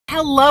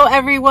Hello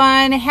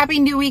everyone, happy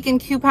new week in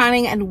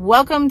couponing and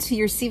welcome to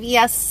your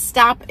CVS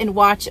stop and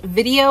watch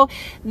video.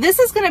 This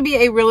is going to be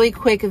a really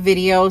quick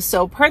video.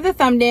 So per the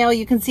thumbnail,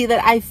 you can see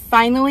that I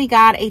finally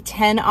got a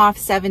 10 off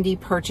 70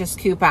 purchase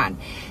coupon.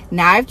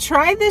 Now I've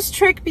tried this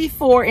trick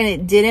before and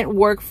it didn't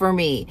work for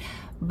me.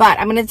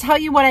 But I'm going to tell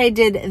you what I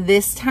did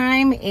this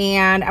time,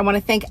 and I want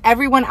to thank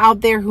everyone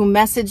out there who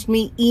messaged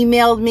me,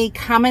 emailed me,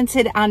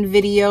 commented on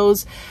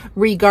videos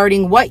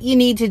regarding what you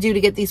need to do to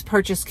get these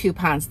purchase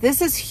coupons.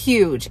 This is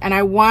huge, and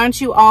I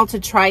want you all to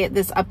try it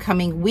this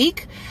upcoming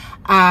week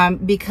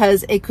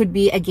because it could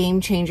be a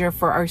game changer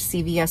for our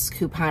CVS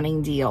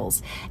couponing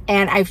deals.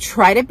 And I've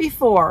tried it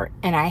before,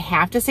 and I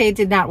have to say it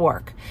did not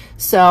work.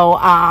 So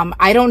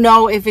I don't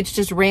know if it's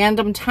just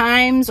random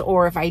times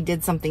or if I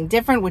did something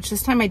different, which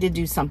this time I did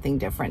do something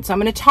different. So I'm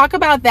going to talk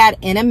about that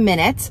in a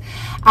minute.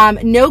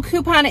 No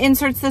coupon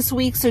inserts this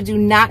week, so do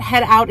not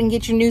head out and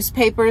get your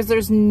newspapers.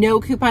 There's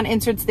no coupon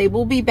inserts. They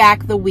will be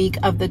back the week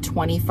of the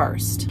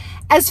 21st.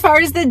 As far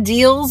as the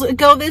deals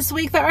go this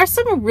week, there are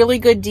some really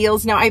good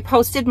deals. Now, I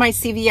posted my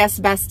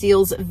CVS Best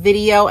Deals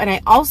video, and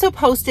I also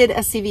posted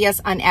a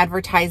CVS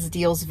Unadvertised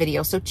Deals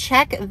video. So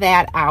check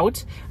that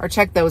out, or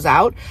check those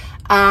out.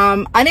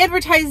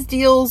 Unadvertised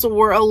deals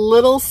were a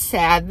little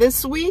sad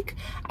this week.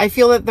 I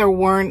feel that there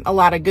weren't a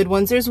lot of good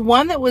ones. There's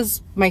one that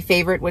was my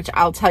favorite, which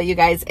I'll tell you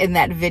guys in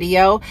that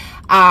video,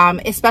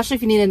 especially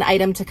if you need an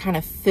item to kind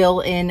of fill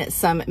in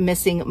some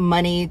missing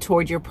money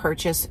toward your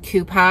purchase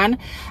coupon.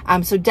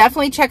 So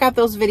definitely check out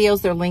those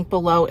videos. They're linked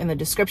below in the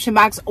description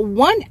box.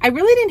 I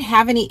really didn't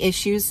have any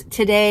issues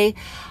today.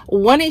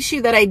 One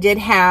issue that I did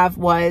have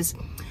was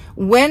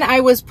when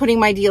I was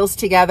putting my deals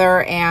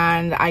together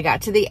and I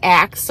got to the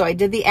Axe, so I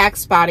did the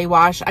Axe body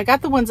wash. I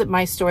got the ones at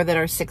my store that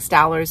are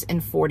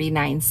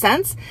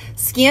 $6.49.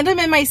 Scanned them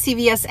in my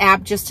CVS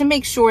app just to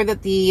make sure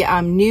that the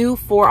new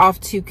 4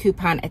 off 2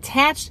 coupon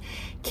attached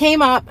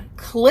came up,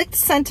 clicked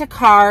send to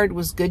card,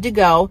 was good to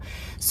go.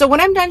 So when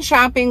I'm done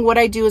shopping, what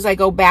I do is I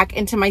go back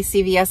into my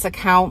CVS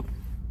account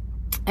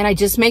and I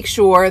just make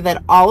sure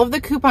that all of the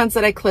coupons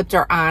that I clipped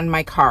are on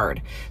my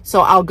card.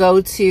 So I'll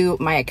go to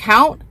my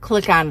account,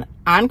 click on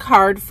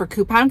card for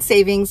coupon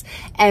savings,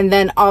 and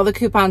then all the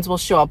coupons will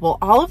show up. Well,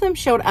 all of them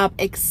showed up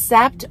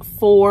except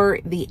for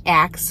the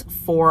Axe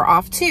 4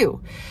 off 2.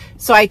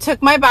 So I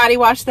took my body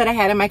wash that I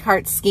had in my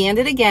cart, scanned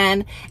it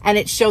again, and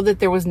it showed that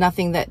there was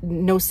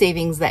no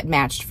savings that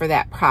matched for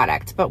that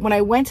product. But when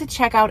I went to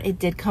check out, it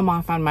did come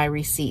off on my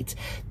receipt.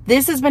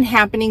 This has been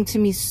happening to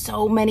me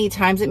so many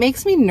times. It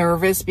makes me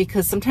nervous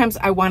because sometimes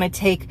I want to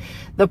take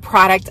the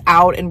product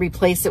out and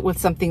replace it with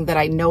something that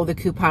I know the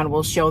coupon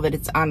will show that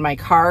it's on my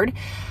card.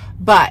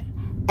 But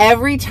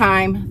every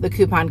time the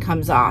coupon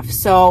comes off.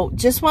 So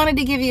just wanted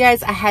to give you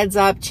guys a heads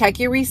up. Check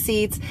your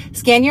receipts,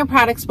 scan your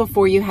products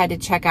before you head to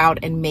checkout,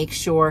 and make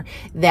sure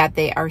that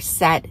they are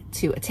set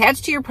to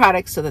attach to your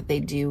product so that they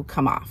do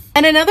come off.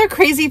 And another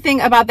crazy thing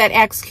about that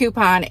Axe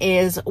coupon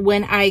is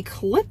when I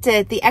clipped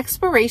it, the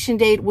expiration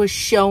date was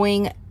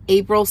showing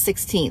April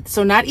 16th.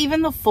 So not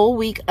even the full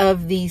week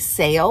of the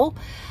sale.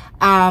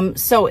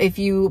 So if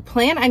you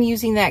plan on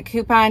using that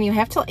coupon, you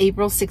have till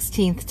April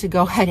 16th to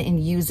go ahead and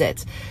use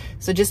it.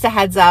 So just a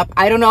heads up.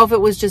 I don't know if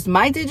it was just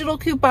my digital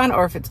coupon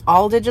or if it's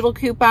all digital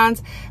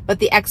coupons, but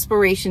the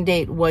expiration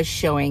date was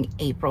showing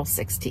April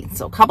 16th.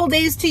 So a couple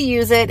days to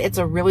use it. It's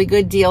a really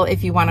good deal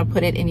if you want to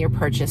put it in your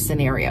purchase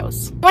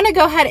scenarios. I want to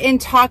go ahead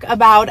and talk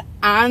about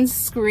on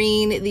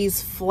screen,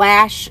 these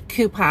flash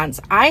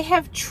coupons. I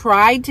have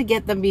tried to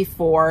get them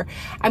before.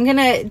 I'm going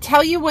to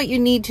tell you what you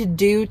need to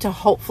do to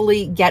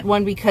hopefully get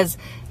one, because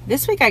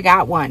this week I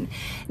got one.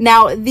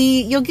 Now,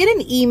 you'll get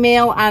an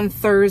email on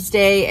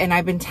Thursday, and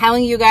I've been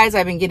telling you guys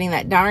I've been getting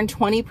that darn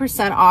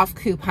 20% off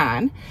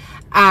coupon.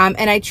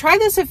 And I tried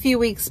this a few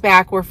weeks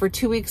back where for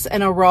 2 weeks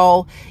in a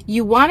row,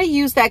 you want to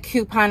use that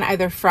coupon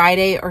either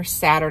Friday or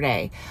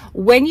Saturday.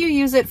 When you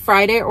use it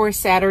Friday or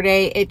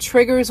Saturday, it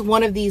triggers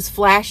one of these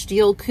flash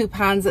deal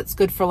coupons that's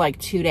good for like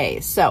 2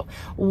 days. So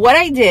what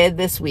I did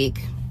this week,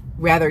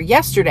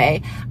 yesterday,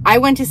 I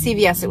went to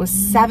CVS. It was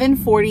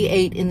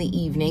 7:48 in the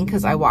evening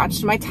because I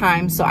watched my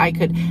time so I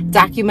could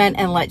document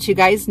and let you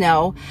guys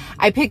know.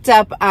 I picked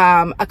up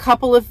a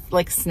couple of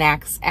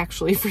snacks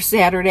actually for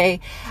Saturday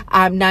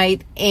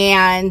night,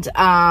 and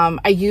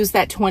I used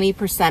that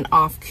 20%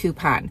 off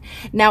coupon.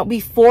 Now,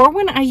 before,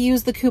 when I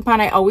used the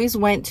coupon, I always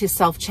went to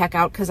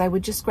self-checkout because I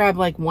would just grab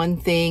one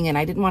thing and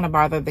I didn't want to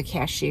bother the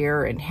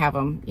cashier and have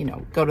them,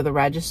 go to the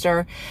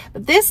register.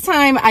 But this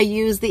time I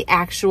used the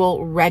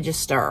actual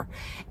register.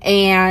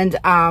 And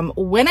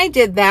when I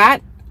did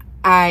that,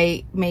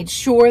 I made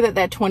sure that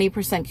that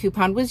 20%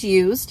 coupon was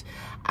used,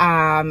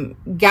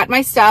 got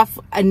my stuff,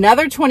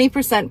 another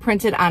 20%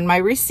 printed on my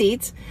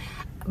receipt.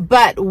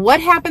 But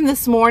what happened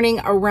this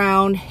morning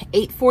around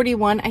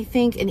 8:41, I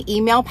think, an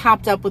email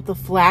popped up with the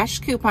flash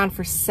coupon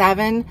for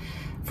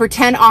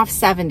 10 off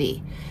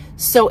 70.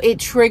 So it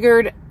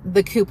triggered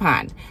the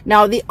coupon.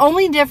 Now, the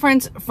only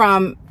difference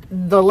from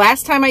the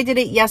last time I did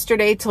it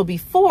yesterday till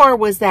before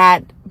was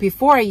that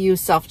before I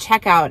used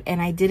self-checkout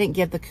and I didn't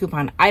get the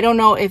coupon. I don't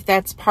know if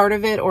that's part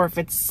of it or if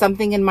it's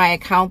something in my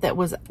account that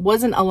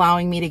wasn't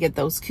allowing me to get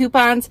those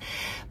coupons.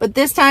 But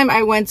this time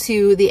I went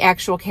to the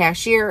actual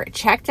cashier,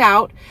 checked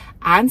out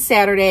on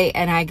Saturday,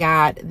 and I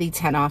got the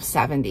 10 off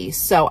 70.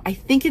 So I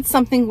think it's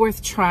something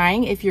worth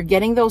trying. If you're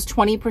getting those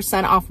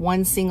 20% off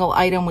one single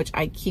item, which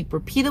I keep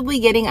repeatedly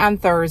getting on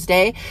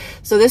Thursday.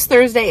 So this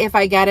Thursday, if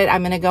I get it,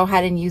 I'm going to go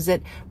ahead and use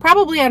it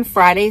probably on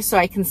Friday so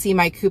I can see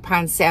my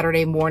coupon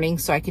Saturday morning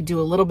so I could do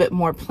a little bit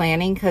more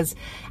planning, because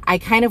I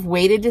kind of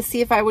waited to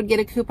see if I would get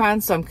a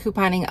coupon. So I'm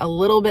couponing a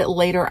little bit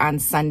later on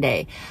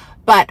Sunday.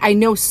 But I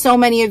know so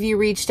many of you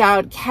reached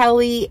out.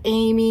 Kelly,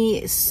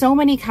 Amy, so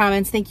many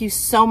comments. Thank you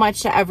so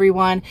much to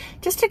everyone,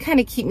 just to kind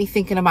of keep me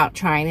thinking about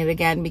trying it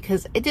again,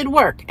 because it did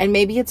work. And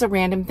maybe it's a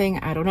random thing,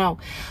 I don't know.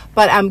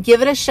 But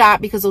give it a shot,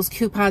 because those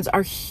coupons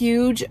are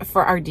huge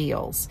for our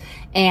deals.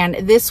 And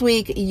this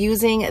week,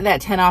 using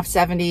that 10 off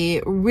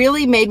 70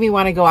 really made me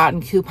want to go out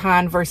and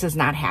coupon versus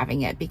not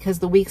having it, because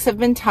the weeks have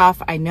been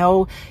tough. I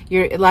know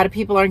a lot of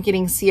people aren't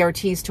getting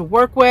CRTs to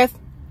work with.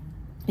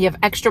 You have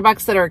extra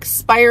bucks that are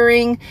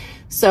expiring.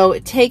 So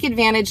take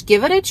advantage,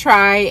 give it a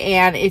try.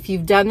 And if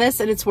you've done this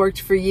and it's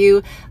worked for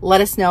you, let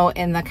us know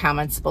in the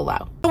comments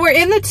below. So we're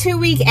in the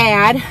 2-week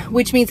ad,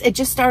 which means it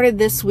just started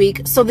this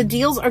week. So the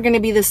deals are going to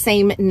be the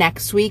same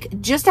next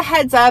week. Just a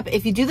heads up,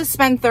 if you do the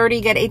spend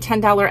 30, get a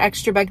 $10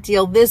 extra buck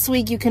deal this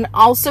week, you can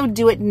also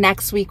do it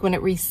next week when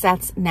it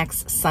resets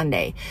next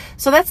Sunday.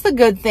 So that's the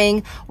good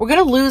thing. We're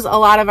going to lose a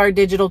lot of our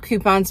digital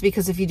coupons,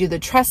 because if you do the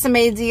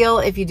Tresemme deal,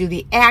 if you do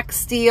the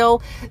Axe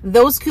deal,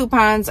 those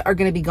coupons are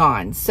going to be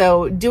gone.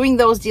 So doing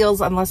those deals,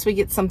 unless we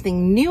get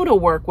something new to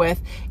work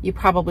with, you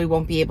probably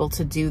won't be able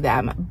to do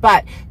them.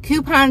 But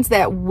coupons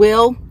that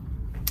will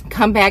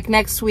come back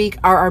next week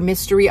are our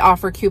mystery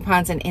offer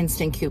coupons and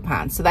instant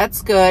coupons. So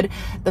that's good.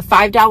 The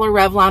 $5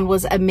 Revlon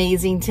was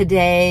amazing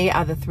today.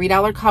 The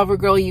 $3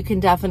 CoverGirl, you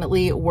can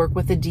definitely work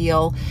with a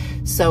deal.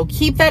 So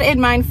keep that in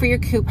mind for your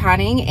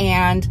couponing.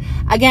 And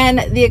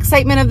again, the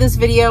excitement of this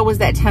video was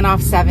that 10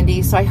 off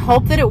 70. So I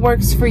hope that it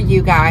works for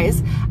you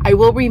guys. I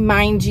will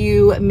remind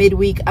you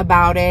midweek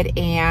about it.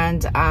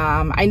 And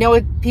I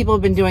know people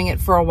have been doing it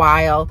for a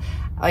while.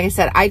 Like I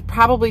said, I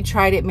probably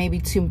tried it maybe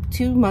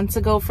two months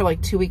ago for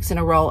like 2 weeks in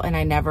a row, and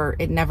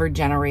it never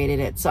generated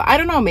it. So I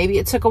don't know, maybe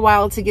it took a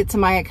while to get to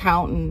my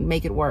account and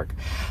make it work.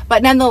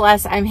 But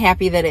nonetheless, I'm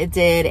happy that it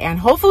did, and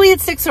hopefully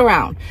it sticks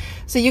around.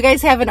 So you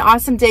guys have an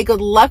awesome day.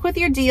 Good luck with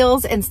your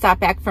deals, and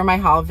stop back for my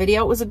haul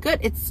video. It was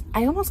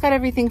I almost got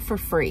everything for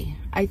free.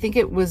 I think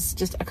it was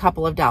just a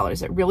couple of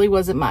dollars. It really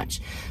wasn't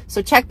much.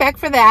 So check back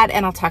for that,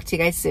 and I'll talk to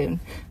you guys soon.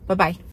 Bye-bye.